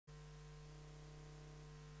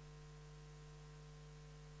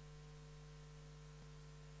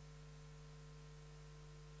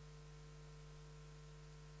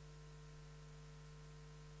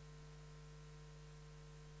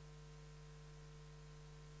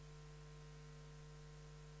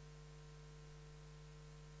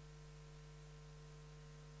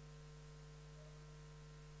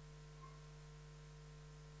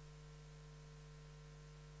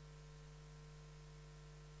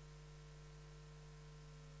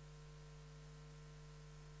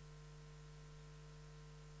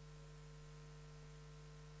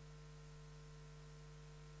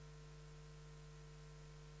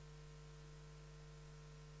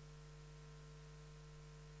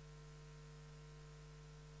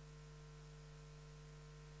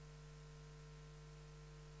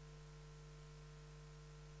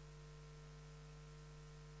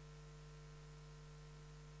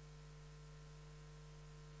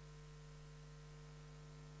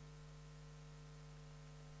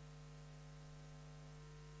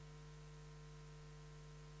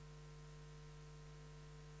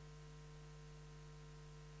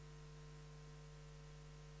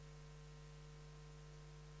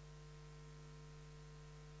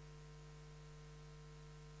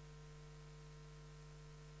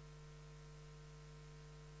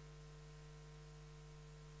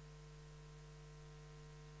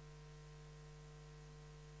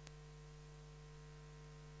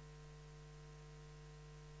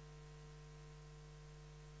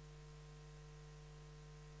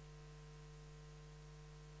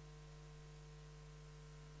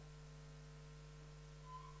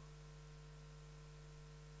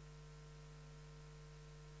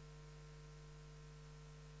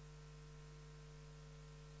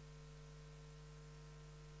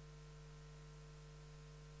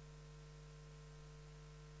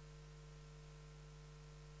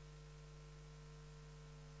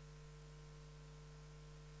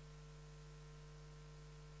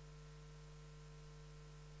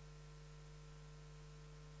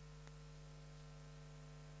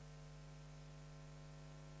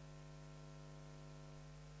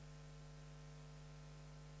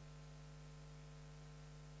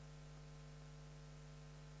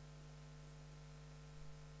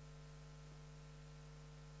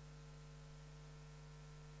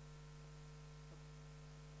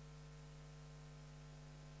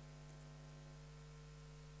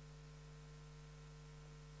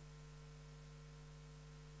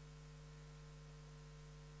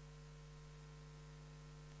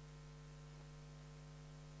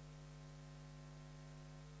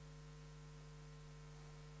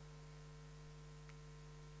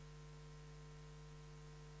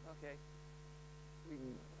Okay.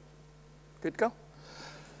 Good to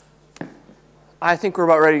go? I think we're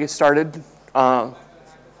about ready to get started. Well,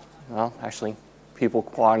 actually, people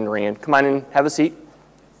wandering in. Come on in, have a seat.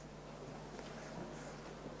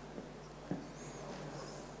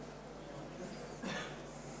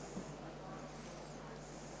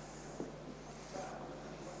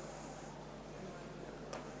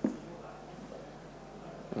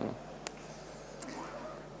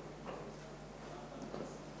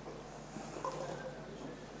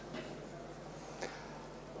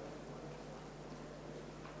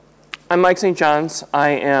 I'm Mike St. John's. I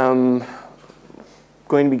am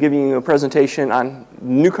going to be giving you a presentation on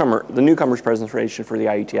the Newcomers presentation for the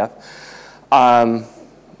IETF. A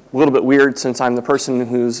little bit weird since I'm the person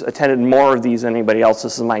who's attended more of these than anybody else.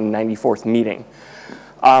 This is my 94th meeting.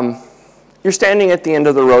 You're standing at the end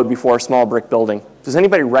of the road before a small brick building. Does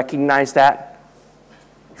anybody recognize that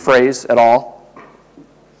phrase at all?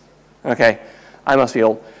 Okay, I must be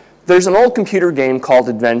old. There's an old computer game called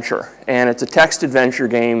Adventure, and it's a text adventure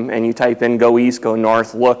game, and you type in go east, go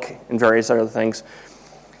north, look, and various other things.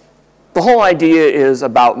 The whole idea is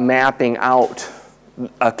about mapping out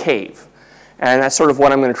a cave, and that's sort of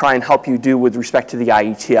what I'm going to try and help you do with respect to the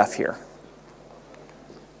IETF here.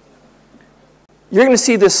 You're going to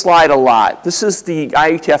see this slide a lot. This is the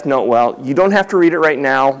IETF note well. You don't have to read it right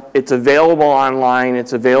now. It's available online.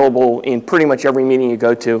 It's available in pretty much every meeting you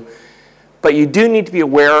go to. But you do need to be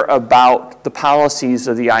aware about the policies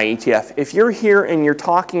of the IETF. If you're here and you're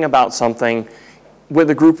talking about something with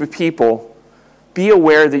a group of people, be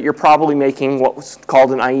aware that you're probably making what's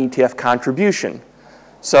called an IETF contribution.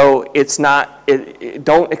 So it's not,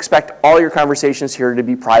 don't expect all your conversations here to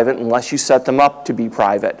be private unless you set them up to be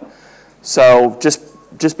private. So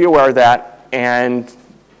just be aware of that and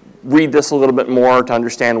read this a little bit more to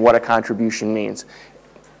understand what a contribution means.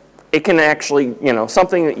 It can actually,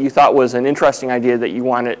 something that you thought was an interesting idea that you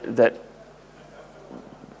wanted, that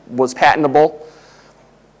was patentable.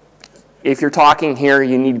 If you're talking here,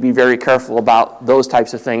 you need to be very careful about those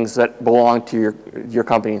types of things that belong to your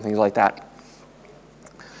company and things like that.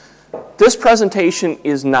 This presentation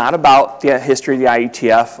is not about the history of the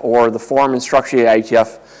IETF or the form and structure of the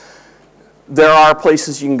IETF. There are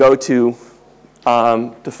places you can go to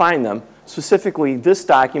find them, specifically this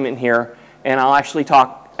document here, and I'll actually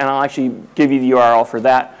give you the URL for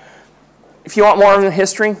that. If you want more of the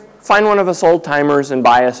history, find one of us old timers and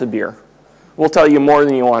buy us a beer. We'll tell you more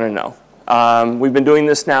than you want to know. We've been doing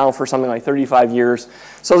this now for something like 35 years,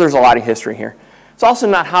 so there's a lot of history here. It's also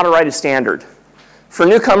not how to write a standard. For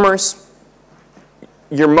newcomers,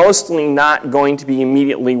 you're mostly not going to be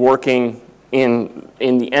immediately working in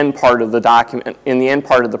the end part of the document, in the end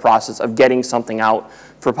part of the process of getting something out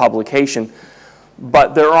for publication.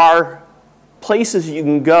 But there are places you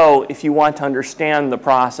can go if you want to understand the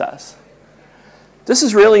process. This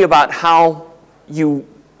is really about how you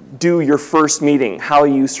do your first meeting, how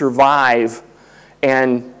you survive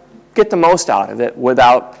and get the most out of it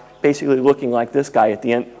without basically looking like this guy at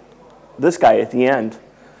the end.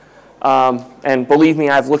 And believe me,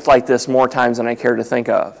 I've looked like this more times than I care to think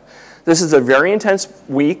of. This is a very intense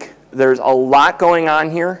week. There's a lot going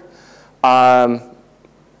on here.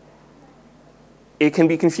 It can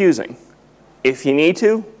be confusing. If you need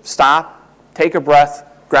to, stop, take a breath,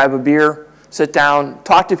 grab a beer, sit down,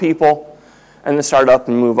 talk to people, and then start up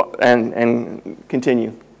and move up and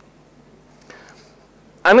continue.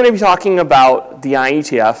 I'm going to be talking about the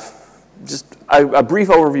IETF, just a brief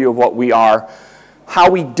overview of what we are,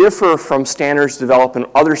 how we differ from standards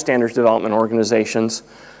development, other standards development organizations,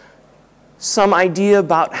 some idea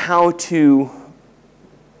about how to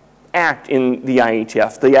act in the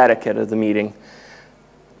IETF, the etiquette of the meeting,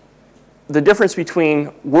 the difference between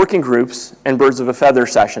working groups and birds of a feather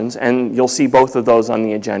sessions, and you'll see both of those on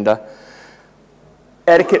the agenda.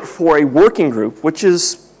 Etiquette for a working group, which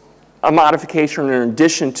is a modification in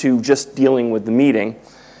addition to just dealing with the meeting.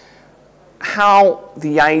 How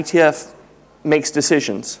the IETF makes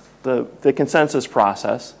decisions, the consensus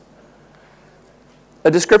process. A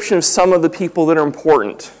description of some of the people that are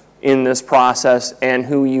important in this process and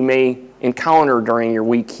who you may encounter during your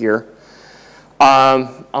week here.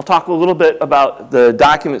 I'll talk a little bit about the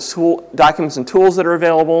documents and tools that are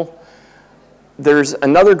available. There's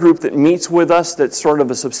another group that meets with us that's sort of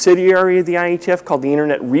a subsidiary of the IETF called the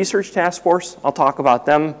Internet Research Task Force. I'll talk about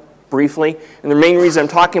them briefly. And the main reason I'm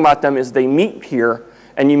talking about them is they meet here,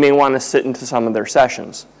 and you may want to sit into some of their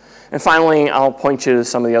sessions. And finally, I'll point you to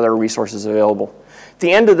some of the other resources available. At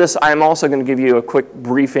the end of this, I'm also going to give you a quick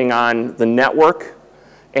briefing on the network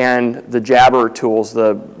and the Jabber tools,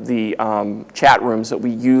 the chat rooms that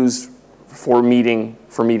we use for meeting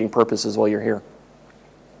purposes while you're here.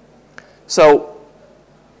 So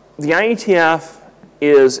the IETF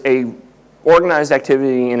is a organized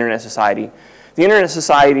activity Internet Society. The Internet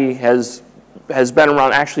Society has been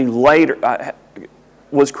around actually later,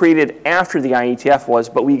 was created after the IETF was,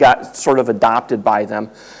 but we got sort of adopted by them.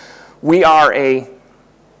 We are a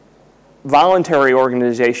voluntary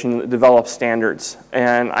organization that develops standards.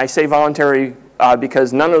 And I say voluntary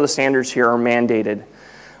because none of the standards here are mandated.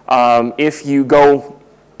 If you go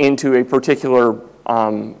into a particular,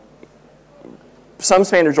 some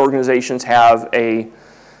standards organizations have a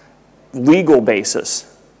legal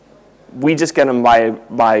basis. We just get them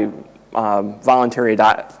by voluntary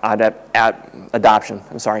adoption.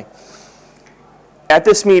 I'm sorry. At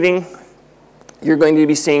this meeting, you're going to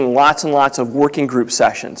be seeing lots and lots of working group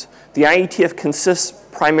sessions. The IETF consists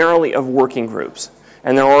primarily of working groups,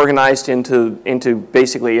 and they're organized into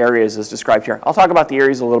basically areas as described here. I'll talk about the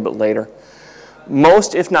areas a little bit later.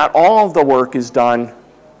 Most, if not all, of the work is done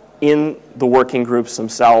in the working groups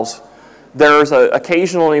themselves. There's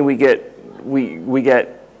occasionally we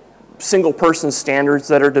get single person standards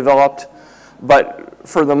that are developed, but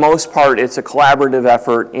for the most part it's a collaborative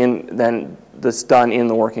effort that's done in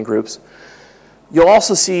the working groups. You'll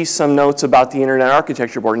also see some notes about the Internet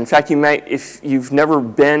Architecture Board. In fact, you might, if you've never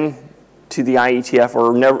been to the IETF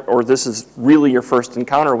or this is really your first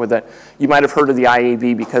encounter with it, you might have heard of the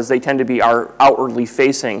IAB because they tend to be our outwardly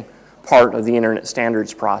facing part of the Internet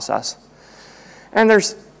standards process. And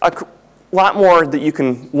there's a lot more that you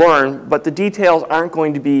can learn, but the details aren't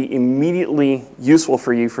going to be immediately useful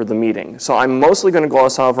for you for the meeting. So I'm mostly going to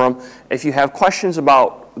gloss over them. If you have questions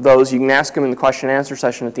about those, you can ask them in the question and answer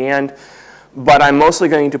session at the end. But I'm mostly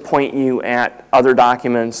going to point you at other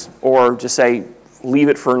documents or just say, leave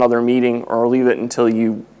it for another meeting or leave it until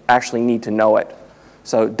you actually need to know it.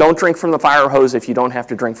 So don't drink from the fire hose if you don't have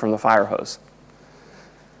to drink from the fire hose.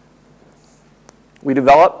 We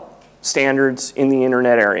develop standards in the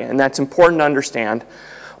internet area, and that's important to understand.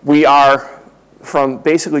 We are from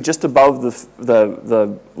basically just above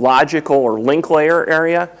the logical or link layer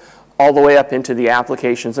area all the way up into the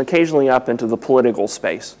applications, occasionally up into the political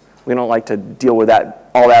space. We don't like to deal with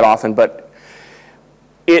that all that often, but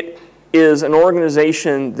it is an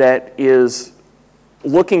organization that is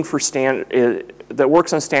looking for that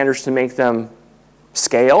works on standards to make them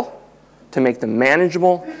scale, to make them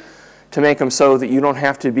manageable, to make them so that you don't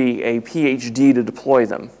have to be a PhD to deploy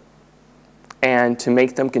them, and to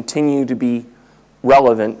make them continue to be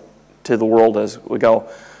relevant to the world as we go.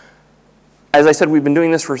 As I said, we've been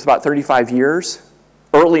doing this for about 35 years.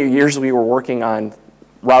 Earlier years we were working on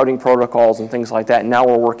routing protocols and things like that, and now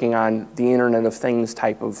we're working on the Internet of Things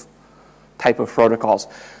type of protocols.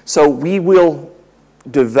 So we will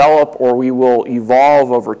develop or we will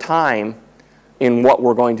evolve over time in what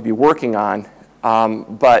we're going to be working on,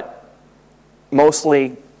 but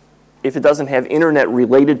mostly if it doesn't have internet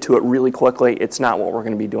related to it really quickly, it's not what we're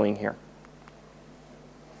going to be doing here.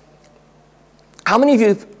 How many of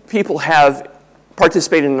you people have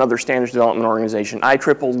participated in another standards development organization?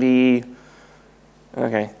 IEEE.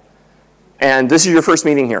 Okay. And this is your first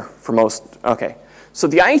meeting here for most. Okay. So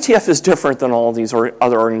the IETF is different than all of these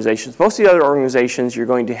other organizations. Most of the other organizations, you're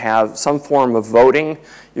going to have some form of voting.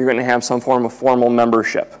 You're going to have some form of formal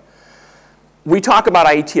membership. We talk about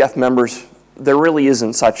IETF members. There really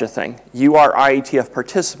isn't such a thing. You are IETF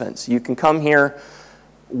participants. You can come here,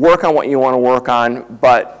 work on what you want to work on,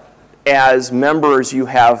 but as members, you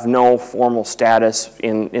have no formal status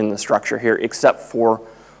in the structure here except for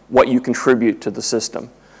what you contribute to the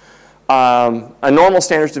system. A normal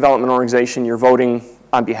standards development organization, you're voting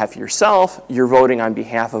on behalf of yourself, you're voting on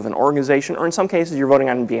behalf of an organization, or in some cases, you're voting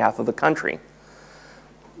on behalf of a country.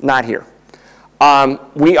 Not here.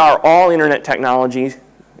 We are all internet technology,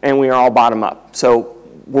 and we are all bottom up. So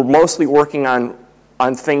we're mostly working on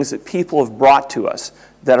things that people have brought to us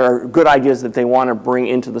that are good ideas that they want to bring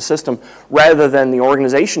into the system, rather than the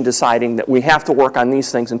organization deciding that we have to work on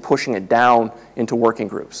these things and pushing it down into working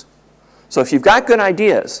groups. So if you've got good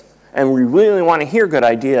ideas, and we really want to hear good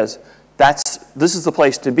ideas, this is the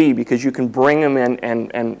place to be, because you can bring them in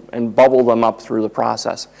and bubble them up through the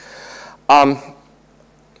process. By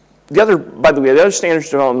the way, the other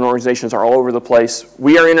standards development organizations are all over the place.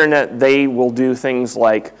 We are internet. They will do things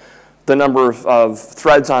like the number of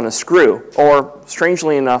threads on a screw, or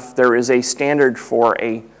strangely enough, there is a standard for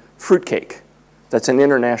a fruitcake that's an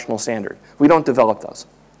international standard. We don't develop those.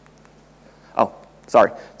 Oh,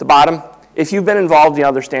 sorry. The bottom, if you've been involved in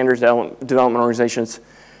other standards development organizations,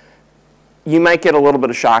 you might get a little bit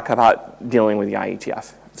of shock about dealing with the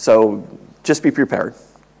IETF. So just be prepared.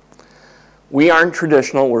 We aren't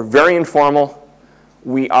traditional. We're very informal.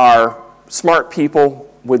 We are smart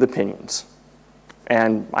people with opinions.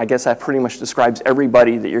 And I guess that pretty much describes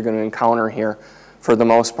everybody that you're going to encounter here for the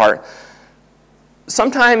most part.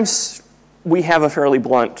 Sometimes we have a fairly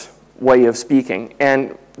blunt way of speaking,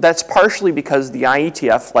 and that's partially because the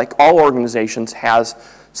IETF, like all organizations, has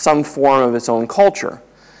some form of its own culture.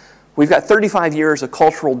 We've got 35 years of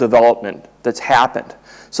cultural development that's happened.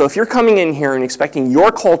 So if you're coming in here and expecting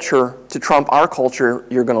your culture to trump our culture,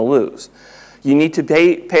 you're going to lose. You need to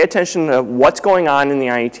pay attention to what's going on in the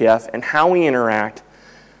IETF and how we interact.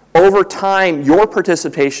 Over time, your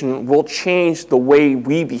participation will change the way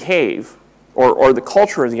we behave, or the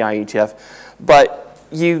culture of the IETF, but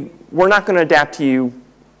we're not going to adapt to you.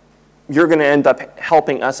 You're going to end up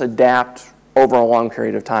helping us adapt over a long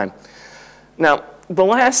period of time. Now, the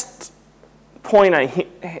last point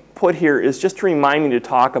I put here is just to remind me to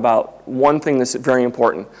talk about one thing that's very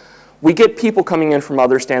important. We get people coming in from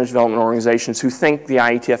other standards development organizations who think the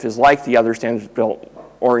IETF is like the other standards development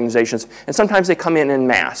organizations, and sometimes they come in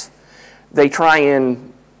masse. They try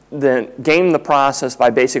and then game the process by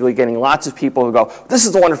basically getting lots of people who go, this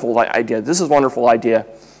is a wonderful idea, this is a wonderful idea.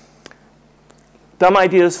 Dumb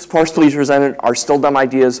ideas, forcefully presented, are still dumb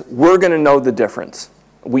ideas. We're going to know the difference.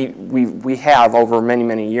 We have over many,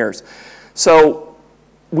 many years. So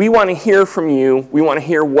we want to hear from you. We want to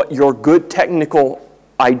hear what your good technical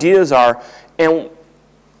ideas are.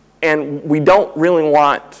 And we don't really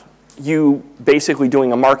want you basically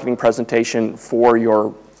doing a marketing presentation for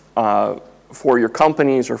your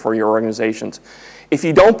companies or for your organizations. If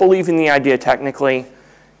you don't believe in the idea technically,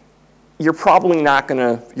 you're probably not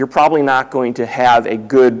going to have a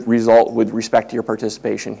good result with respect to your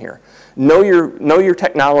participation here. Know your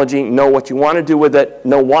technology, know what you want to do with it,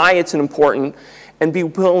 know why it's important, and be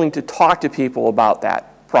willing to talk to people about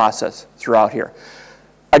that process throughout here.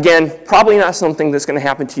 Again, probably not something that's going to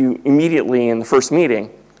happen to you immediately in the first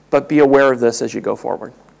meeting, but be aware of this as you go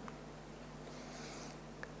forward.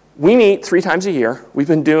 We meet 3 times a year. We've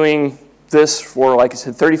been doing this for, like I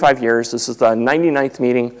said, 35 years. This is the 99th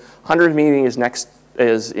meeting. 100th meeting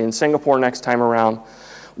is in Singapore next time around.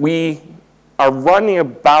 We are running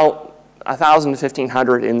about 1,000 to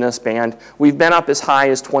 1,500 in this band. We've been up as high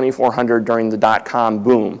as 2,400 during the dot-com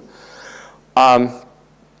boom.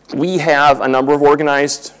 We have a number of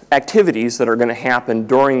organized activities that are going to happen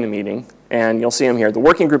during the meeting, and you'll see them here. The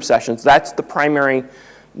working group sessions, that's the primary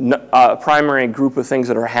group of things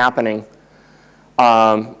that are happening,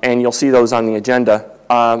 and you'll see those on the agenda.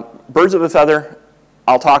 Birds of a feather,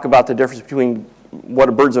 I'll talk about the difference between what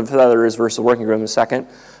a birds of a feather is versus a working group in a second.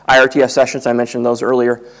 IRTF sessions, I mentioned those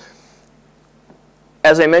earlier.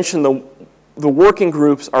 As I mentioned, the working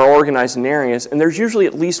groups are organized in areas, and there's usually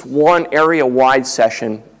at least one area-wide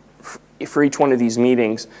session for each one of these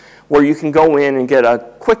meetings where you can go in and get a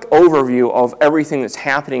quick overview of everything that's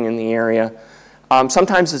happening in the area.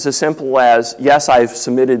 Sometimes it's as simple as, yes, I've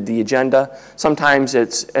submitted the agenda. Sometimes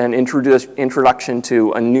it's an introduction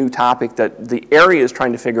to a new topic that the area is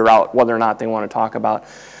trying to figure out whether or not they want to talk about.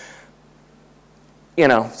 You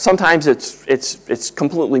know, sometimes it's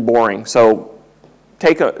completely boring, so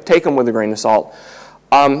take them with a grain of salt.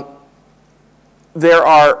 There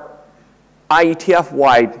are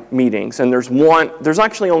IETF-wide meetings, and there's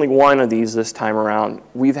actually only one of these this time around.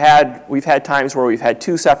 We've had times where we've had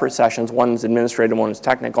 2 separate sessions. One is administrative, one is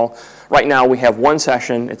technical. Right now we have one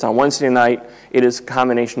session. It's on Wednesday night. It is a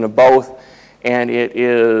combination of both, and it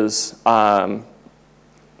is the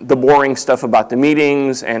boring stuff about the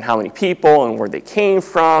meetings and how many people and where they came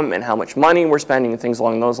from and how much money we're spending and things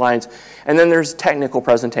along those lines. And then there's technical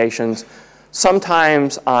presentations,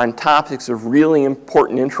 sometimes on topics of really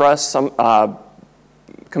important interest, some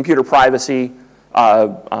computer privacy,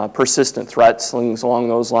 persistent threats, things along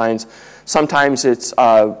those lines. Sometimes it's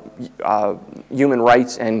human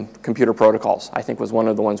rights and computer protocols, I think was one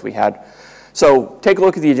of the ones we had. So take a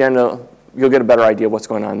look at the agenda. You'll get a better idea of what's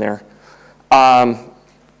going on there.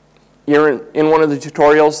 You're in one of the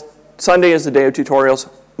tutorials. Sunday is the day of tutorials.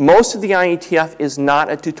 Most of the IETF is not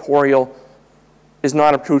a tutorial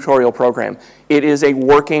program. It is a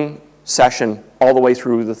working session all the way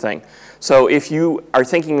through the thing. So if you are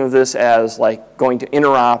thinking of this as like going to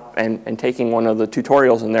interop and taking one of the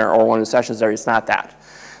tutorials in there or one of the sessions there, it's not that.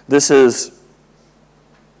 This is,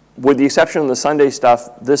 with the exception of the Sunday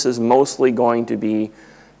stuff, this is mostly going to be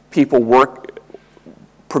people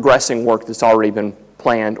progressing work that's already been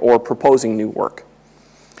planned or proposing new work.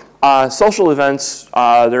 Social events,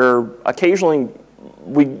 they're occasionally,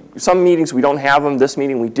 some meetings we don't have them. This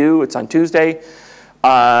meeting we do. It's on Tuesday.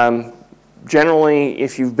 Generally,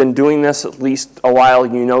 if you've been doing this at least a while,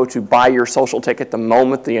 you know to buy your social ticket the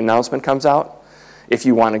moment the announcement comes out if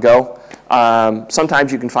you want to go.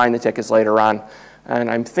 Sometimes you can find the tickets later on. And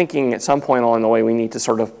I'm thinking at some point along the way we need to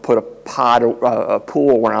sort of put a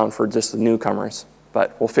pool around for just the newcomers.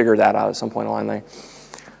 But we'll figure that out at some point along the way.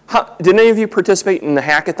 Did any of you participate in the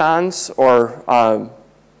hackathons? Or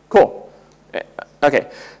cool.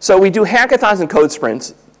 Okay. So we do hackathons and code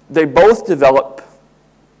sprints. They both develop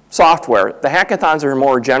software. The hackathons are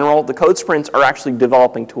more general. The code sprints are actually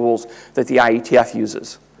developing tools that the IETF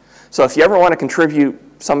uses. So if you ever want to contribute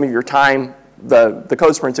some of your time, the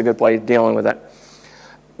code sprint's a good way of dealing with it.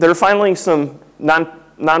 There are finally some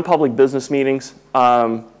non-public business meetings.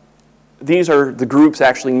 These are the groups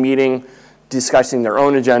actually meeting, discussing their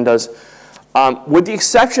own agendas. With the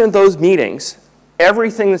exception of those meetings,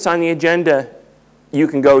 everything that's on the agenda you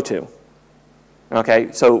can go to.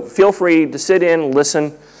 Okay, so feel free to sit in,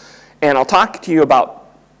 listen, and I'll talk to you about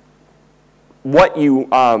what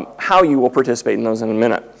how you will participate in those in a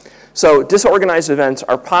minute. So disorganized events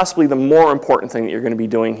are possibly the more important thing that you're going to be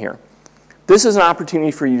doing here. This is an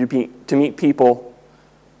opportunity for you to meet people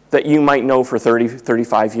that you might know for 30,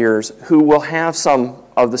 35 years who will have some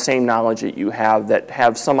of the same knowledge that you have, that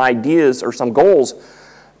have some ideas or some goals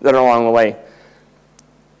that are along the way.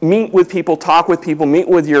 Meet with people, talk with people, meet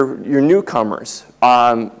with your newcomers.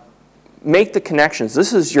 Make the connections.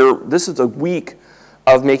 This is a week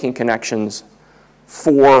of making connections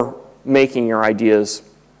for making your ideas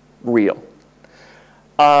real.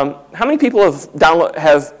 How many people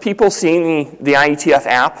have people seen the IETF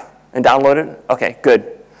app and downloaded it? Okay,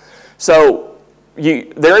 good. So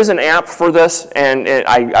there is an app for this, and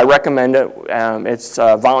I recommend it. It's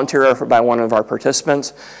a volunteer effort by one of our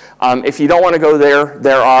participants. If you don't want to go there,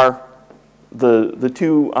 there are the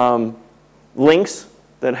two links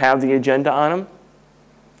that have the agenda on them.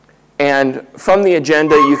 And from the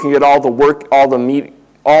agenda, you can get all the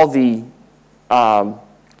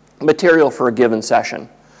material for a given session.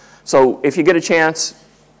 So if you get a chance,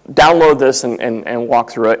 download this and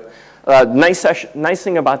walk through it. Nice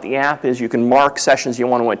thing about the app is you can mark sessions you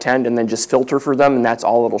want to attend and then just filter for them, and that's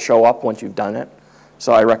all that'll show up once you've done it.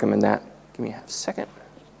 So I recommend that. Give me a second.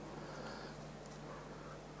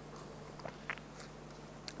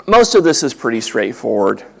 Most of this is pretty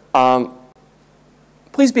straightforward.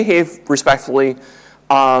 Please behave respectfully.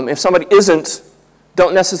 If somebody isn't,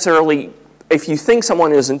 if you think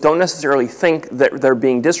someone isn't, don't necessarily think that they're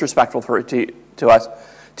being disrespectful to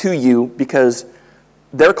you, because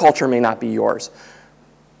their culture may not be yours.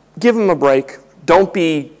 Give them a break. Don't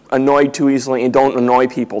be annoyed too easily, and don't annoy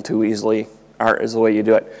people too easily, is the way you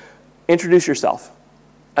do it. Introduce yourself.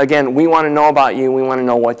 Again, we want to know about you. We want to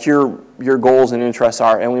know what your goals and interests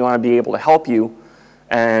are, and we want to be able to help you,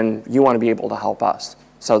 and you want to be able to help us.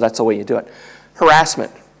 So that's the way you do it.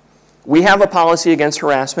 Harassment. We have a policy against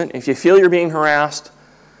harassment. If you feel you're being harassed,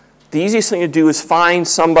 the easiest thing to do is find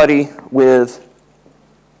somebody with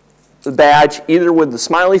the badge, either with the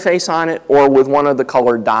smiley face on it or with one of the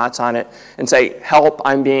colored dots on it, and say, "Help,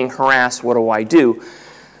 I'm being harassed, what do I do?"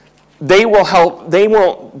 They will help. They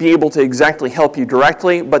won't be able to exactly help you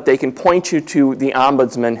directly, but they can point you to the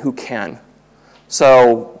ombudsman who can.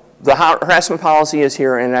 So the harassment policy is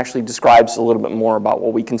here, and it actually describes a little bit more about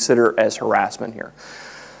what we consider as harassment here.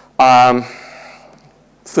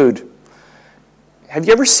 Food. Have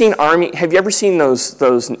you ever seen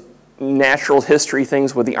those natural history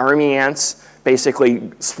things with the army ants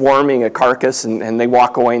basically swarming a carcass, and they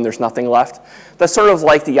walk away and there's nothing left? That's sort of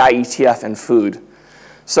like the IETF and food.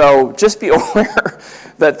 So just be aware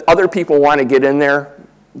that other people want to get in there,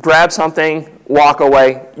 grab something, walk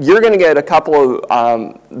away. You're going to get a couple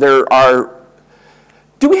of,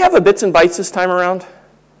 do we have a bits and bytes this time around?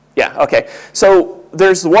 Yeah, okay. So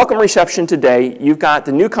there's the welcome reception today. You've got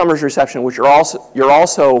the newcomers reception, which you're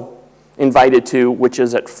also invited to, which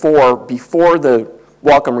is at 4 before the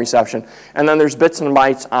welcome reception. And then there's bits and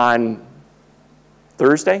bytes on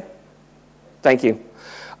Thursday. Thank you.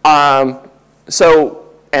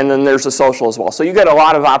 And then there's a social as well. So you get a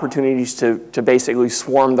lot of opportunities to basically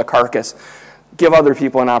swarm the carcass. Give other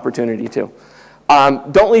people an opportunity too.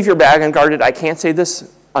 Don't leave your bag unguarded. I can't say this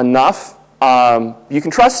enough. You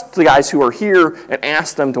can trust the guys who are here and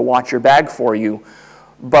ask them to watch your bag for you.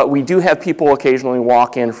 But we do have people occasionally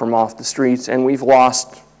walk in from off the streets, and we've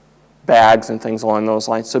lost bags and things along those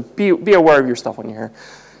lines. So be aware of your stuff when you're here.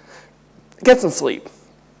 Get some sleep.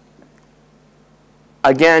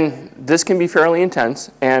 Again, this can be fairly intense,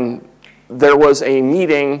 and there was a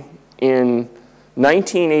meeting in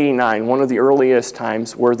 1989, one of the earliest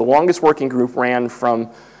times, where the longest working group ran from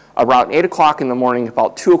around 8 o'clock in the morning,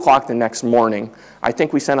 about 2 o'clock the next morning. I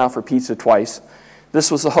think we sent out for pizza twice. This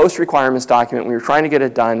was the host requirements document. We were trying to get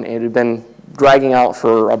it done. It had been dragging out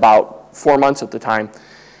for about 4 months at the time.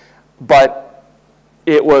 But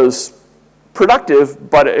it was productive,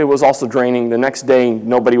 but it was also draining. The next day,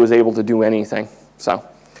 nobody was able to do anything. So,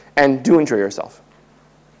 and do enjoy yourself.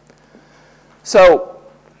 So,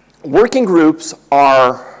 working groups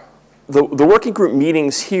are, the working group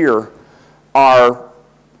meetings here are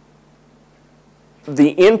the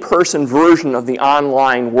in-person version of the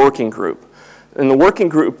online working group. And the working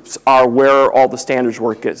groups are where all the standards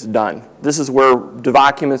work gets done. This is where the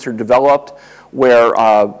documents are developed, where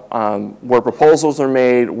proposals are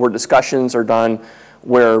made, where discussions are done,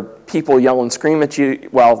 where people yell and scream at you,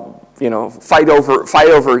 well, you know, fight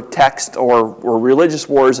over text or religious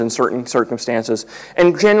wars in certain circumstances,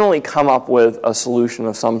 and generally come up with a solution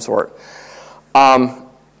of some sort.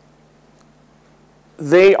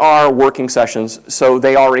 They are working sessions, so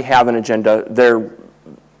they already have an agenda.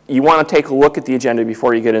 You want to take a look at the agenda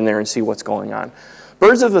before you get in there and see what's going on.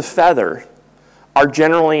 Birds of a feather are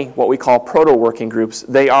generally what we call proto-working groups.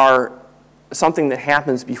 They are something that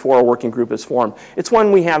happens before a working group is formed. It's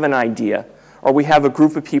when we have an idea, or we have a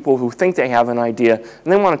group of people who think they have an idea,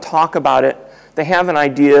 and they want to talk about it. They have an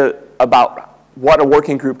idea about what a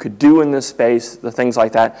working group could do in this space, the things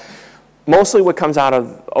like that. Mostly what comes out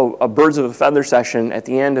of a birds of a feather session at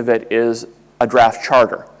the end of it is a draft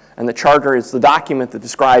charter. And the charter is the document that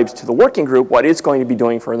describes to the working group what it's going to be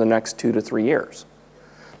doing for the next 2 to 3 years.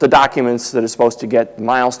 The documents that it's supposed to get,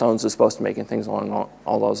 milestones it's supposed to make, and things along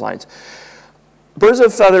all those lines. Birds of a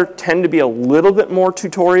feather tend to be a little bit more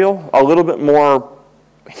tutorial, a little bit more,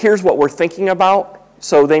 here's what we're thinking about.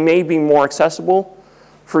 So they may be more accessible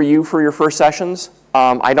for you for your first sessions.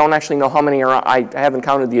 I don't actually know how many are, I haven't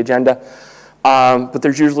counted the agenda. But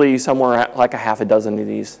there's usually somewhere like a half a dozen of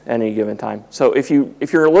these at any given time. So if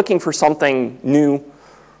you're looking for something new,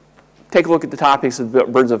 take a look at the topics that the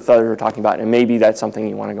birds of a feather are talking about, and maybe that's something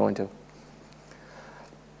you want to go into.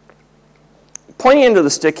 Pointing into the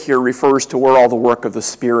stick here refers to where all the work of the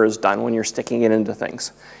spear is done when you're sticking it into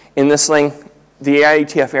things. In this thing, the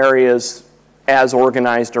IETF areas as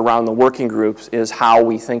organized around the working groups is how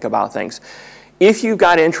we think about things. If you've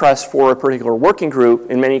got interest for a particular working group,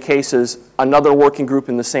 in many cases, another working group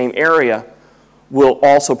in the same area will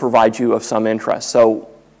also provide you of some interest. So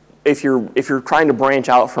if you're trying to branch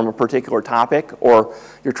out from a particular topic, or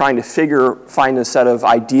you're trying to find a set of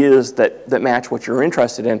ideas that match what you're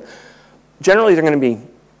interested in, generally they're going to be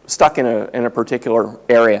stuck in a particular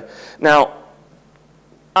area. Now,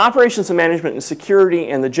 operations and management and security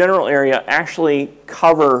and the general area actually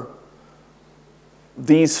cover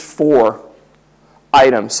these 4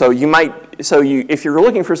 items. So if you're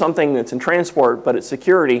looking for something that's in transport but it's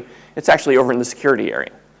security, it's actually over in the security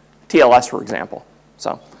area. TLS, for example.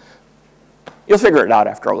 So you'll figure it out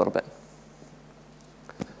after a little bit.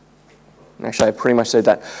 Actually, I pretty much said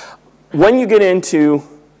that. When you get into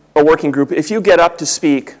a working group, if you get up to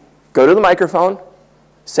speak, go to the microphone,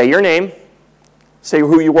 say your name, say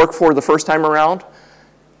who you work for the first time around,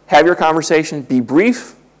 have your conversation, be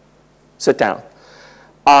brief, sit down.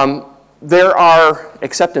 There are,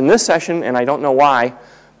 except in this session, and I don't know why,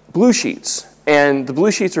 blue sheets. And the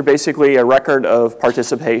blue sheets are basically a record of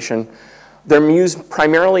participation. They're used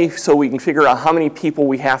primarily so we can figure out how many people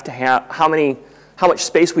we have to have, how much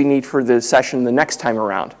space we need for the session the next time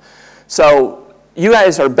around. So you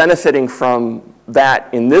guys are benefiting from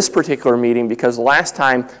that in this particular meeting, because last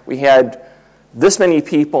time we had this many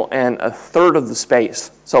people and a third of the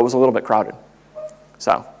space. So it was a little bit crowded.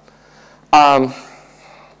 So,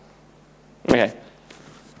 okay.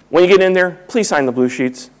 When you get in there, please sign the blue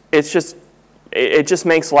sheets. It just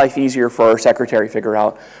makes life easier for our secretary to figure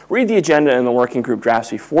out. Read the agenda and the working group drafts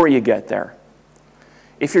before you get there.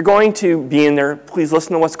 If you're going to be in there, please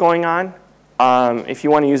listen to what's going on. If you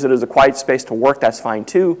want to use it as a quiet space to work, that's fine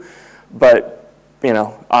too. But, you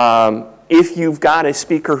know, if you've got a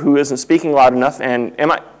speaker who isn't speaking loud enough, and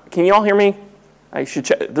can you all hear me? I should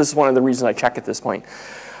check. This is one of the reasons I check at this point.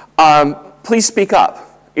 Please speak up.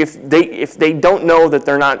 If they don't know that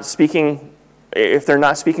they're not speaking, if they're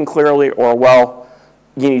not speaking clearly or well,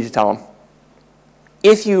 you need to tell them.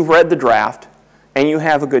 If you've read the draft and you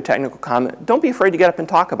have a good technical comment, don't be afraid to get up and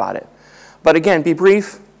talk about it. But again, be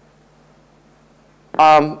brief.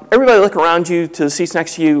 Everybody look around you to the seats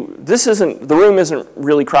next to you. The room isn't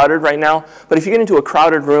really crowded right now, but if you get into a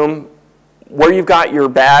crowded room, where you've got your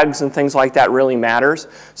bags and things like that really matters.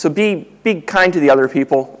 So be kind to the other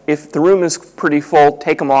people. If the room is pretty full,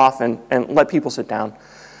 take them off and let people sit down.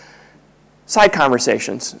 Side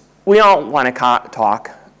conversations. We all want to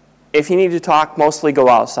talk. If you need to talk, mostly go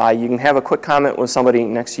outside. You can have a quick comment with somebody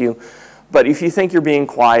next to you. But if you think you're being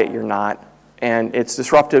quiet, you're not. And it's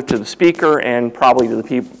disruptive to the speaker and probably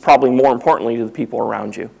more importantly to the people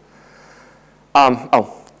around you.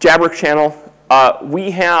 Jabber channel.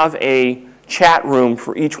 We have a chat room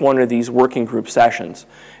for each one of these working group sessions.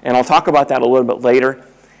 And I'll talk about that a little bit later.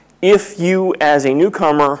 If you, as a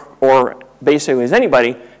newcomer, or basically as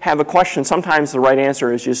anybody, have a question, sometimes the right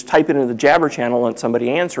answer is just type it into the Jabber channel and let somebody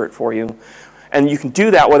answer it for you. And you can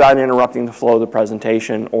do that without interrupting the flow of the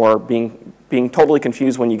presentation or being totally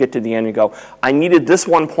confused when you get to the end and go, I needed this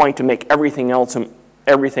one point to make everything else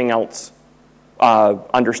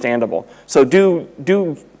understandable. So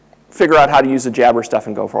do figure out how to use the Jabber stuff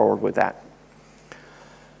and go forward with that.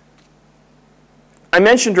 I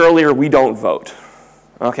mentioned earlier we don't vote.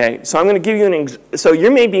 Okay, so I'm going to give you so you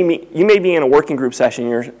may be in a working group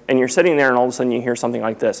session and you're sitting there and all of a sudden you hear something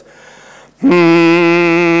like this.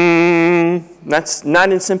 That's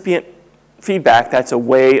not incipient feedback. That's a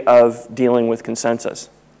way of dealing with consensus.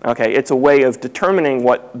 Okay, it's a way of determining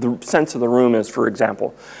what the sense of the room is, for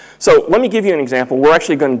example. So let me give you an example. We're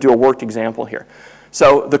actually going to do a worked example here.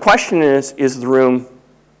 So the question is the room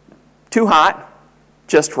too hot,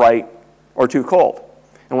 just right, or too cold?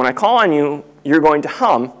 And when I call on you, you're going to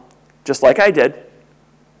hum, just like I did.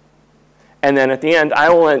 And then at the end, I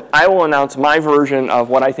will announce my version of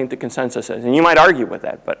what I think the consensus is. And you might argue with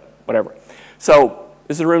that, but whatever. So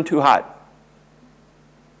is the room too hot?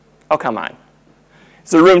 Oh, come on.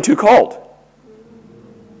 Is the room too cold?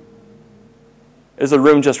 Is the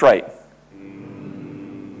room just right?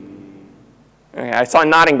 Okay, I saw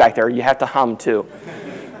nodding back there. You have to hum, too.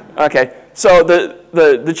 Okay, so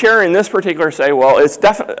the chair in this particular say, well, it's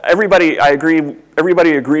definitely,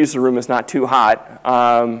 everybody agrees the room is not too hot.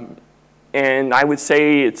 And I would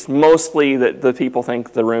say it's mostly that the people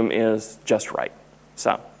think the room is just right.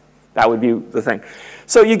 So that would be the thing.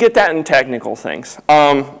 So you get that in technical things.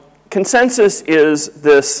 Consensus is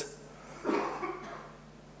this,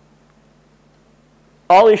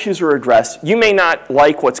 all issues are addressed. You may not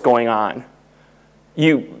like what's going on.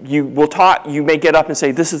 You may get up and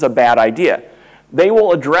say, this is a bad idea. They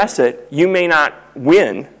will address it. You may not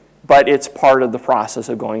win, but it's part of the process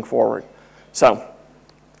of going forward. So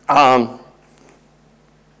a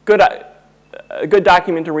good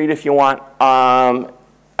document to read if you want.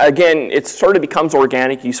 Again, it sort of becomes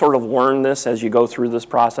organic. You sort of learn this as you go through this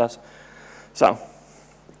process. So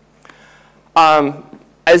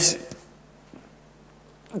as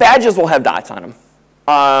badges will have dots on them.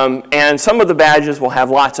 And some of the badges will have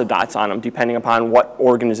lots of dots on them, depending upon what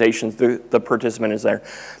organizations the participant is there.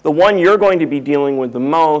 The one you're going to be dealing with the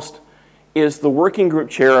most is the working group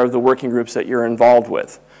chair of the working groups that you're involved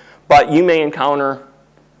with. But you may encounter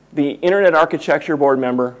the Internet Architecture Board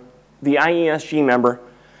member, the IESG member.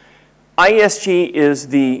 IESG is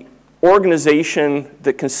the organization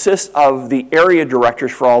that consists of the area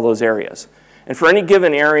directors for all those areas. And for any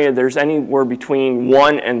given area, there's anywhere between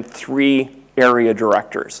 1 and 3 area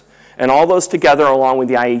directors. And all those together, along with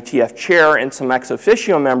the IETF chair and some ex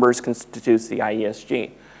officio members, constitutes the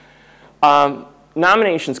IESG.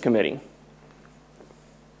 Nominations committee.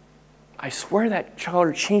 I swear that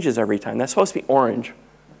color changes every time. That's supposed to be orange.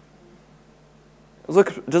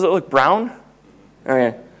 Does it look brown?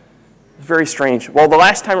 Okay. Very strange. Well, the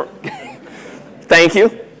last time, thank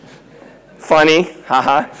you. Funny,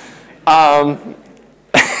 haha.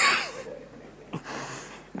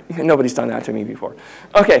 Nobody's done that to me before.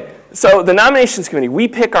 Okay, so the nominations committee, we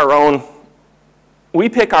pick our own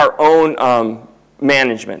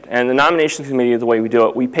management, and the nominations committee, the way we do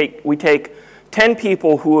it, we take 10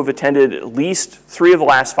 people who have attended at least 3 of the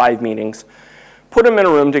last 5 meetings, put them in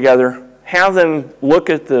a room together, have them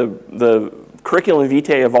look at the curriculum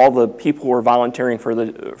vitae of all the people who are volunteering for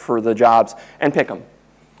the jobs, and pick them.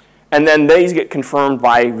 And then these get confirmed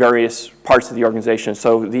by various parts of the organization.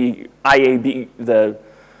 So the IAB, the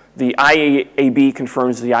IAB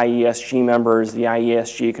confirms the IESG members, the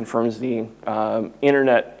IESG confirms the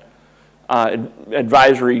Internet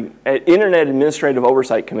Administrative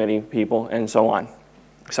Oversight Committee people, and so on.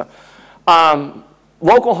 So,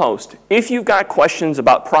 local host. If you've got questions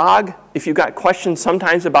about Prague, if you've got questions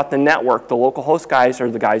sometimes about the network, the local host guys are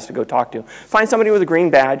the guys to go talk to. Find somebody with a green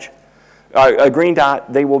badge, a green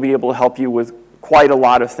dot. They will be able to help you with quite a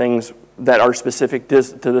lot of things that are specific to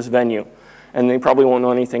this venue. And they probably won't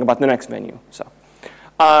know anything about the next venue. So,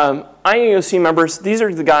 IEOC members, these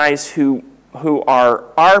are the guys who are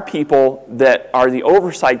our people that are the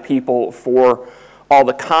oversight people for all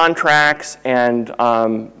the contracts and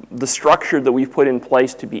the structure that we've put in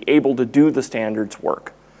place to be able to do the standards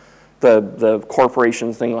work, the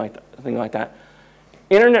corporations, thing like that.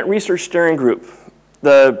 Internet Research Steering Group.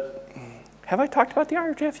 Have I talked about the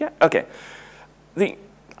IRTF yet? Okay.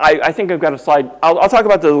 I think I've got a slide. I'll talk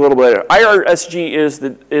about this a little bit later. IRSG is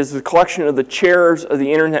the collection of the chairs of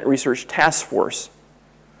the Internet Research Task Force.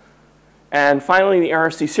 And finally, the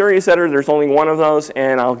RFC series editor, there's only one of those,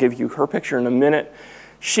 and I'll give you her picture in a minute.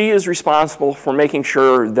 She is responsible for making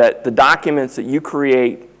sure that the documents that you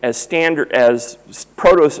create as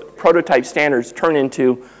prototype standards turn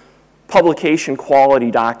into publication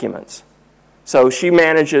quality documents. So she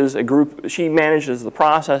manages the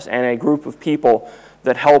process and a group of people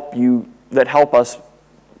that help us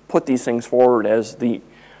put these things forward as the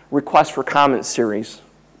request for comments series.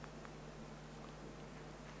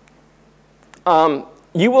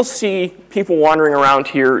 You will see people wandering around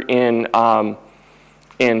here in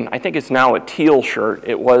I think it's now a teal shirt.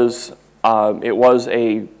 It was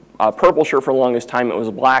a purple shirt for the longest time. It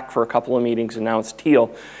was black for a couple of meetings, and now it's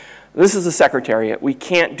teal. This is the Secretariat. We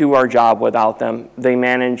can't do our job without them. They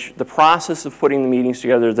manage the process of putting the meetings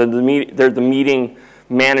together. They're the meeting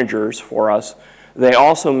managers for us. They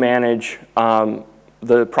also manage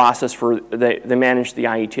the process for, they manage the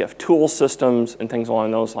IETF tool systems and things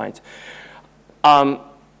along those lines.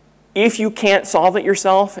 If you can't solve it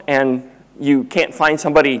yourself and you can't find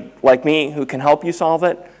somebody like me who can help you solve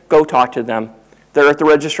it, go talk to them. They're at the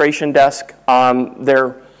registration desk.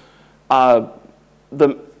 The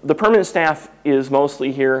permanent staff is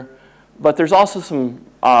mostly here, but there's also some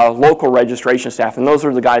local registration staff, and those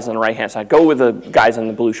are the guys on the right-hand side. Go with the guys in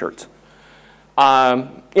the blue shirts.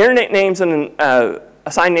 Internet names and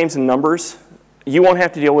assigned names and numbers. You won't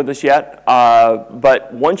have to deal with this yet,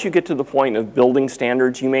 but once you get to the point of building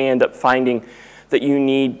standards, you may end up finding that you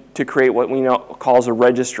need to create what we call a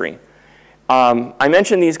registry. I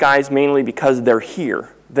mention these guys mainly because they're here.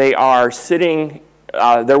 They are sitting,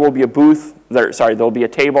 there will be a booth, there will be a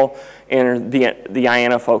table, and the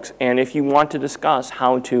IANA folks. And if you want to discuss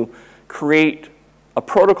how to create a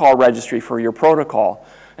protocol registry for your protocol,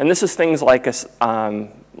 and this is things like,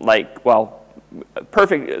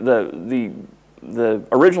 perfect, the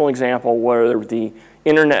original example were the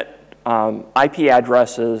internet IP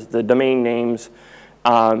addresses, the domain names,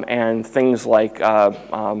 and things like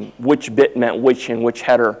which bit meant which in which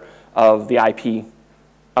header of the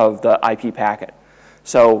IP packet.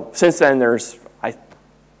 So since then, there's, I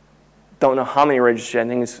don't know how many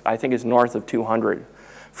registries, I think it's north of 200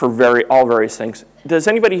 for all various things. Does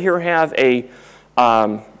anybody here have a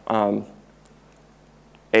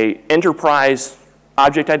enterprise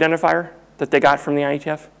object identifier that they got from the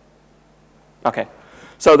IETF? Okay,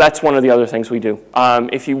 so that's one of the other things we do.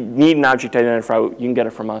 If you need an object identifier, you can get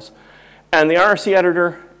it from us. And the RFC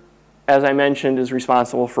editor, as I mentioned, is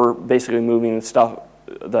responsible for basically moving the stuff,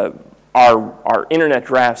 our internet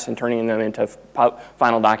drafts and turning them into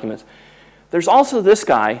final documents. There's also this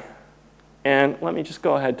guy, and let me just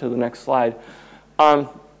go ahead to the next slide.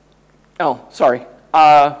 Oh, sorry.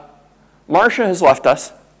 Marcia has left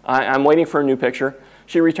us. I'm waiting for a new picture.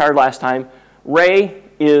 She retired last time. Ray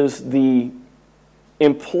is the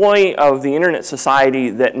employee of the Internet Society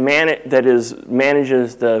that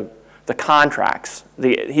manages the contracts.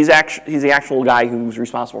 He's the actual guy who's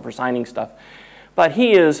responsible for signing stuff. But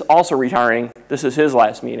he is also retiring. This is his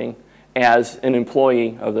last meeting as an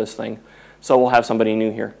employee of this thing. So we'll have somebody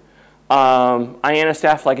new here. IANA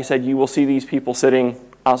staff, like I said, you will see these people sitting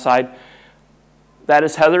outside. That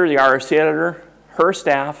is Heather, the RFC editor, her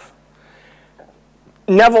staff.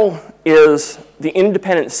 Neville is the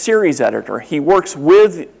independent series editor. He works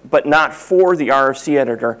with, but not for, the RFC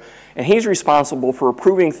editor. And he's responsible for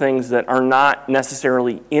approving things that are not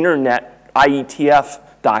necessarily internet IETF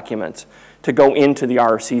documents to go into the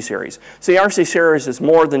RFC series. So the RFC series is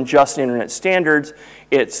more than just internet standards.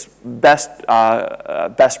 It's best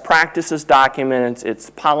practices documents, it's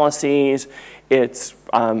policies, it's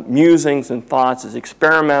musings and thoughts, it's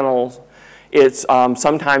experimentals, it's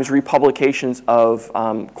sometimes republications of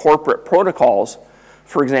corporate protocols.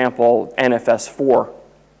 For example, NFS4,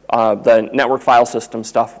 the network file system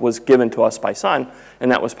stuff was given to us by Sun, and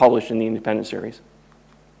that was published in the independent series.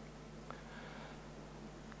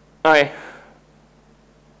 All right.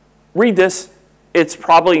 Read this. It's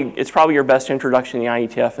probably your best introduction to the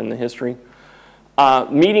IETF in the history.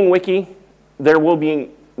 Meeting Wiki,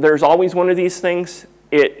 there's always one of these things.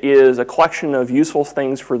 It is a collection of useful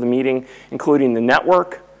things for the meeting, including the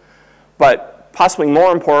network. But possibly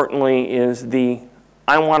more importantly is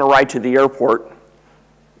I want to ride to the airport.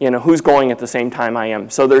 You know, who's going at the same time I am.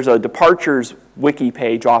 So there's a departures wiki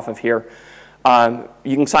page off of here.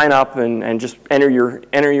 You can sign up and just enter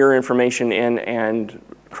your information in and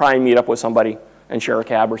try and meet up with somebody and share a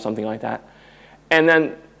cab or something like that. And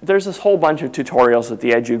then there's this whole bunch of tutorials that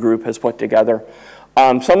the Edu group has put together.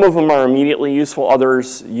 Some of them are immediately useful.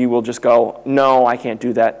 Others, you will just go, no, I can't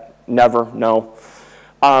do that. Never, no.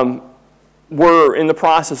 We're in the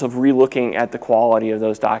process of relooking at the quality of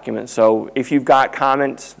those documents. So if you've got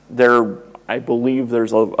comments, they're I believe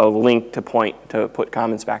there's a link to put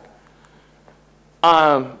comments back.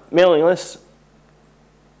 Mailing lists.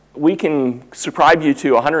 We can subscribe you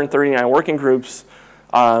to 139 working groups,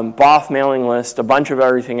 BOF mailing list, a bunch of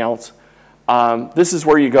everything else. This is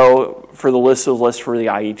where you go for the list of lists for the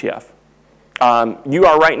IETF. You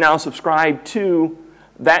are right now subscribed to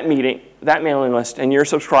that mailing list, and you're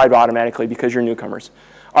subscribed automatically because you're newcomers.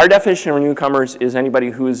 Our definition of newcomers is anybody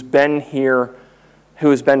who has been here, who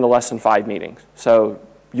has been to less than 5 meetings. So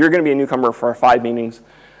you're going to be a newcomer for 5 meetings.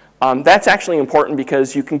 That's actually important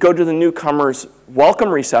because you can go to the newcomers welcome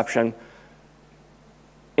reception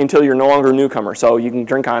until you're no longer a newcomer. So you can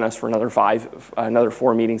drink on us for another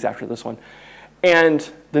 4 meetings after this one. And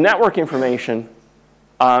the network information,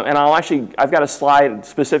 and I've got a slide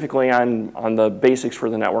specifically on the basics for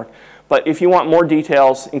the network. But if you want more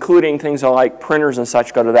details, including things like printers and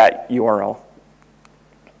such, go to that URL.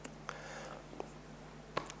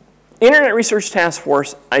 Internet Research Task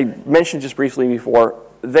Force, I mentioned just briefly before,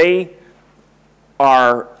 they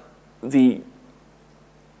are the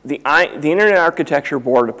Internet Architecture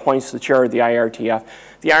Board appoints the chair of the IETF.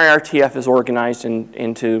 The IETF is organized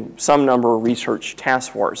into some number of research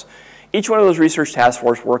task forces. Each one of those research task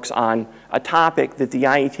forces works on a topic that the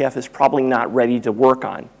IETF is probably not ready to work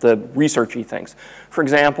on, the researchy things. For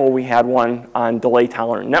example, we had one on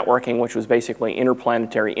delay-tolerant networking, which was basically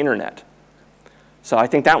interplanetary internet. So I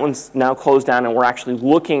think that one's now closed down, and we're actually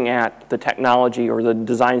looking at the technology or the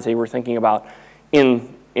designs they were thinking about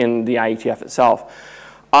in the IETF itself.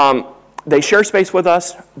 They share space with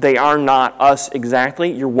us. They are not us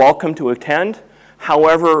exactly. You're welcome to attend.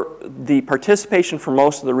 However, the participation for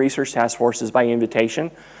most of the research task force is by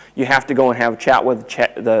invitation. You have to go and have a chat with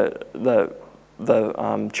the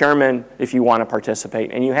chairman if you want to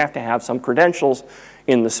participate, and you have to have some credentials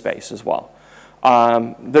in the space as well.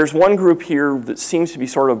 There's one group here that seems to be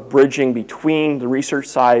sort of bridging between the research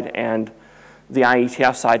side and the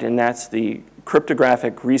IETF side, and that's the Crypto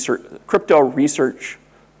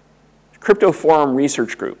Forum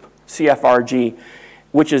Research Group, CFRG,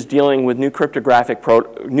 which is dealing with new cryptographic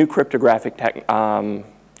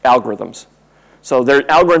algorithms. So their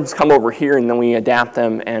algorithms come over here, and then we adapt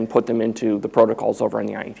them and put them into the protocols over on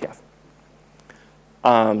the IETF.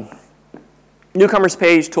 Newcomers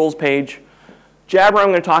page, tools page. Jabber I'm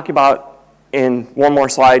going to talk about in one more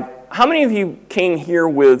slide. How many of you came here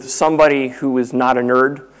with somebody who is not a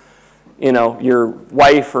nerd? You know, your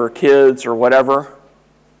wife or kids or whatever?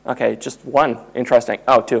 Okay, just one. Interesting.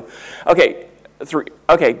 Oh, 2. Okay, 3.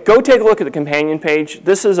 Okay, go take a look at the companion page.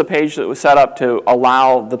 This is a page that was set up to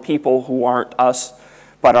allow the people who aren't us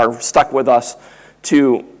but are stuck with us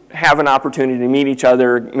to have an opportunity to meet each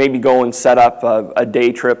other, maybe go and set up a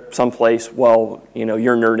day trip someplace while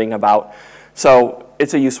you're nerding about. So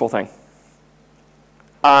it's a useful thing.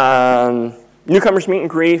 Newcomers meet and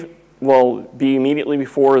greet will be immediately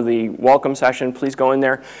before the welcome session. Please go in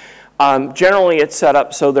there. Generally, it's set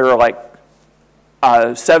up so there are like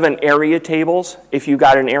 7 area tables. If you've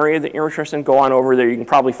got an area that you're interested in, go on over there. You can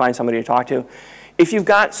probably find somebody to talk to. If you've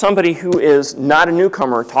got somebody who is not a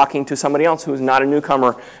newcomer talking to somebody else who is not a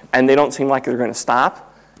newcomer and they don't seem like they're going to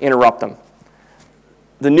stop, interrupt them.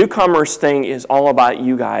 The newcomers thing is all about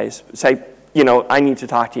you guys. Say, I need to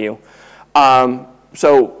talk to you.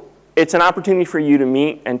 So it's an opportunity for you to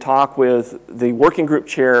meet and talk with the working group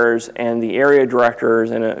chairs and the area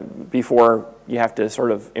directors before you have to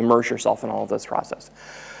sort of immerse yourself in all of this process.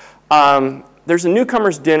 There's a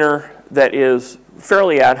newcomers dinner that is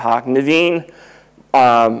fairly ad hoc. Naveen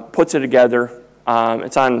puts it together.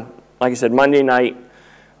 It's on, like I said, Monday night.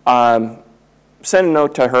 Send a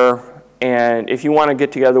note to her, and if you want to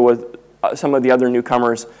get together with some of the other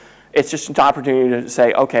newcomers, it's just an opportunity to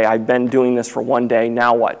say, okay, I've been doing this for 1 day,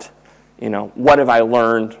 now what? What have I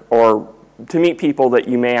learned? Or to meet people that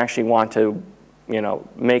you may actually want to,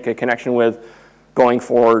 make a connection with going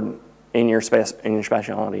forward in your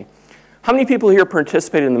specialty. How many people here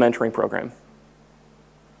participated in the mentoring program?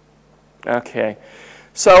 Okay,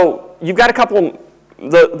 so you've got a couple.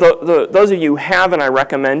 Those of you who have, and I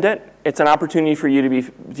recommend it. It's an opportunity for you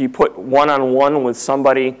to put one-on-one with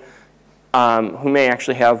somebody who may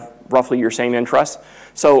actually have roughly your same interests.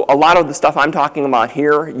 So a lot of the stuff I'm talking about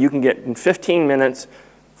here, you can get in 15 minutes,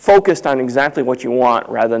 focused on exactly what you want,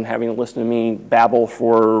 rather than having to listen to me babble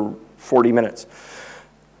for 40 minutes.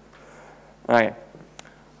 All right.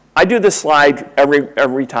 I do this slide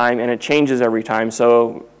every time, and it changes every time.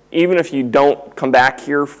 So even if you don't come back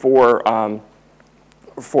here for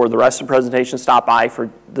the rest of the presentation, stop by for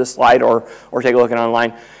this slide or take a look at it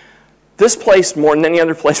online. This place, more than any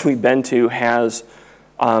other place we've been to, has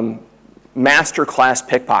master class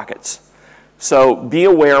pickpockets. So be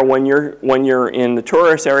aware when you're in the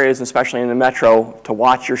tourist areas, especially in the metro, to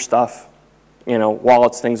watch your stuff,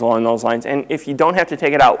 wallets, things along those lines. And if you don't have to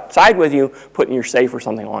take it outside with you, put it in your safe or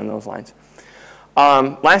something along those lines.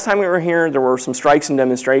 Last time we were here, there were some strikes and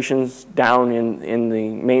demonstrations down in the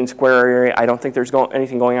main square area. I don't think there's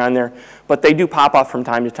anything going on there, but they do pop up from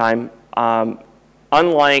time to time.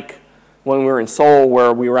 Unlike when we were in Seoul,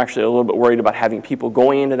 where we were actually a little bit worried about having people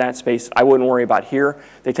going into that space, I wouldn't worry about here.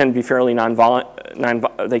 They tend to be fairly nonviolent,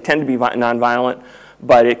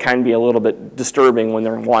 but it can be a little bit disturbing when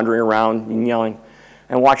they're wandering around and yelling.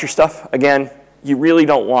 And watch your stuff. Again, you really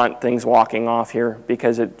don't want things walking off here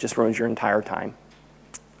because it just ruins your entire time.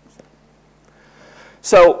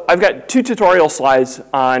 So I've got 2 tutorial slides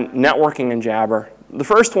on networking and Jabber. The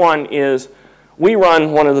first one is we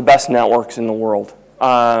run one of the best networks in the world.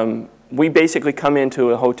 We basically come into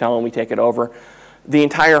a hotel and we take it over. The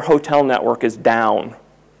entire hotel network is down,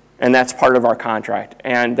 and that's part of our contract.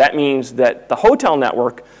 And that means that the hotel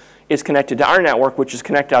network is connected to our network, which is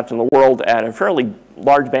connected out to the world at a fairly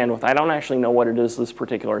large bandwidth. I don't actually know what it is this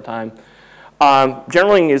particular time.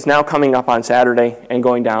 Generally is now coming up on Saturday and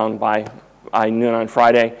going down by noon on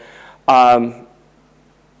Friday.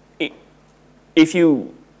 If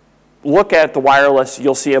you look at the wireless,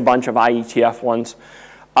 you'll see a bunch of IETF ones.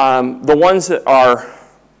 The ones that are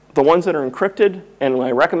encrypted, and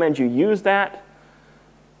I recommend you use that.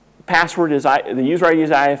 Password is the user ID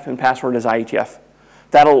is IF and password is IETF.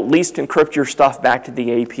 That'll at least encrypt your stuff back to the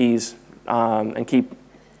APs and keep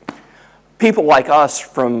people like us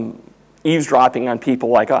from eavesdropping on people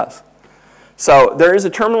like us. So there is a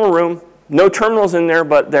terminal room. No terminals in there,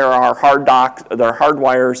 but there are hard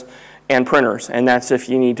wires and printers, and that's if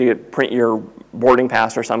you need to print your boarding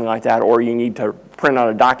pass or something like that, or you need to print out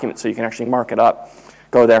a document so you can actually mark it up.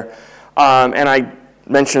 Go there. And I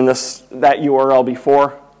mentioned that URL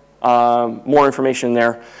before. More information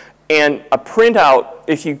there. And a printout,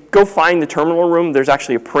 if you go find the terminal room, there's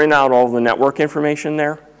actually a printout of all the network information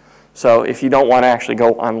there. So if you don't want to actually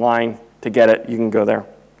go online to get it, you can go there.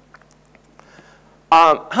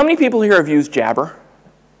 How many people here have used Jabber?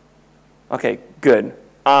 Okay, good.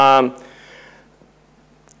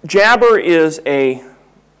 Jabber is a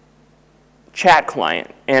chat client,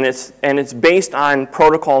 and it's based on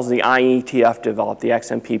protocols the IETF developed, the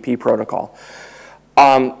XMPP protocol.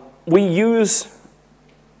 We use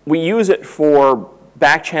it for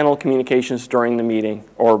back channel communications during the meeting,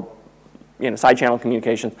 or side channel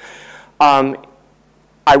communications. I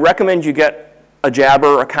recommend you get a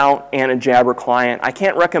Jabber account and a Jabber client. I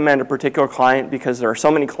can't recommend a particular client because there are so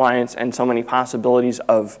many clients and so many possibilities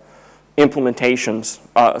of implementations,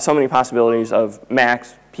 so many possibilities of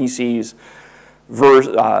Macs, PCs,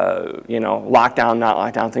 lockdown, not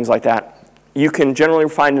lockdown, things like that. You can generally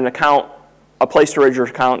find an account, a place to register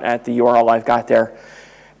account at the URL I've got there.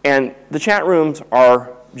 And the chat rooms are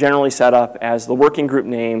generally set up as the working group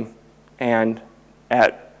name and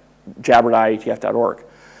at jabber.ietf.org.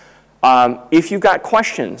 If you've got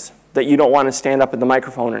questions that you don't want to stand up at the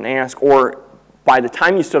microphone and ask, or by the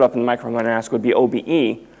time you stood up in the microphone and asked would be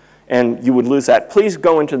OBE, and you would lose that, please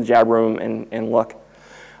go into the Jabber room and look.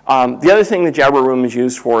 The other thing the Jabber room is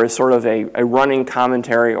used for is sort of a running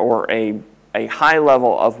commentary or a high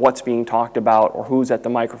level of what's being talked about or who's at the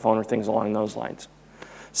microphone or things along those lines.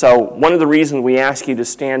 So one of the reasons we ask you to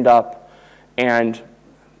stand up and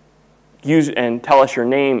tell us your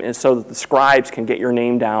name is so that the scribes can get your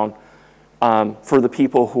name down for the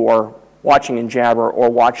people who are watching in Jabber or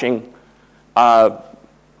watching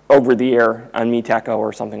over the air on MeetEcho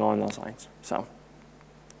or something along those lines.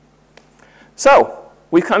 So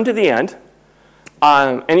we've come to the end.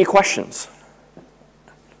 Any questions?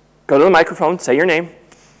 Go to the microphone, say your name.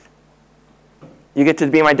 You get to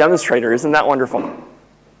be my demonstrator. Isn't that wonderful?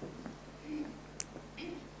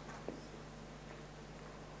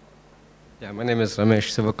 Yeah, my name is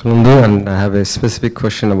Ramesh Sivakalundu, and I have a specific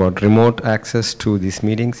question about remote access to these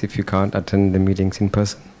meetings if you can't attend the meetings in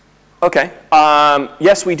person. Okay.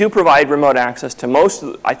 Yes, we do provide remote access to most.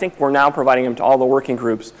 I think we're now providing them to all the working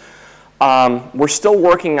groups. We're still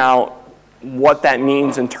working out what that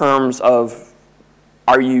means in terms of,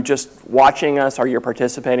 are you just watching us? Are you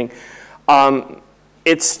participating?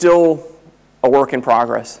 It's still a work in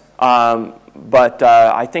progress. But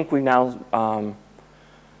I think we now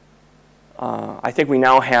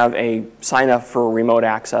have a sign up for remote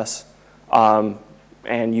access,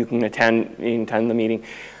 and you can attend the meeting.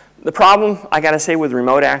 The problem, I got to say, with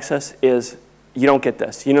remote access is you don't get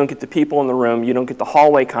this. You don't get the people in the room. You don't get the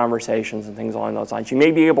hallway conversations and things along those lines. You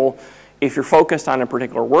may be able, if you're focused on a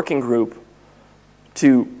particular working group,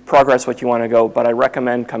 to progress what you want to go, but I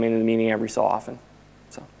recommend coming to the meeting every so often.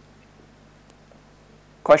 So,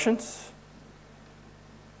 Questions?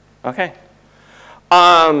 Okay.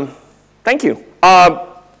 Thank you.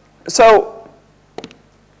 So,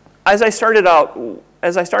 as I started out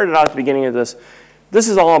at the beginning of this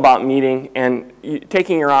is all about meeting and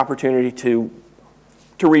taking your opportunity to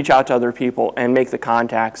reach out to other people and make the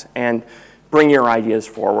contacts and bring your ideas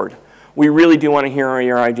forward. We really do want to hear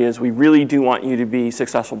your ideas. We really do want you to be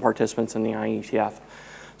successful participants in the IETF.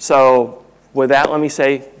 So with that, let me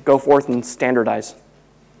say, go forth and standardize.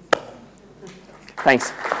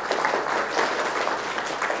 Thanks.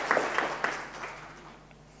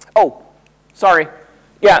 Oh, sorry.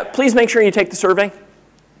 Yeah, please make sure you take the survey.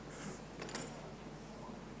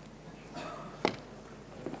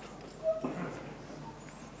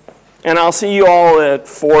 And I'll see you all at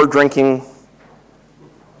 4 drinking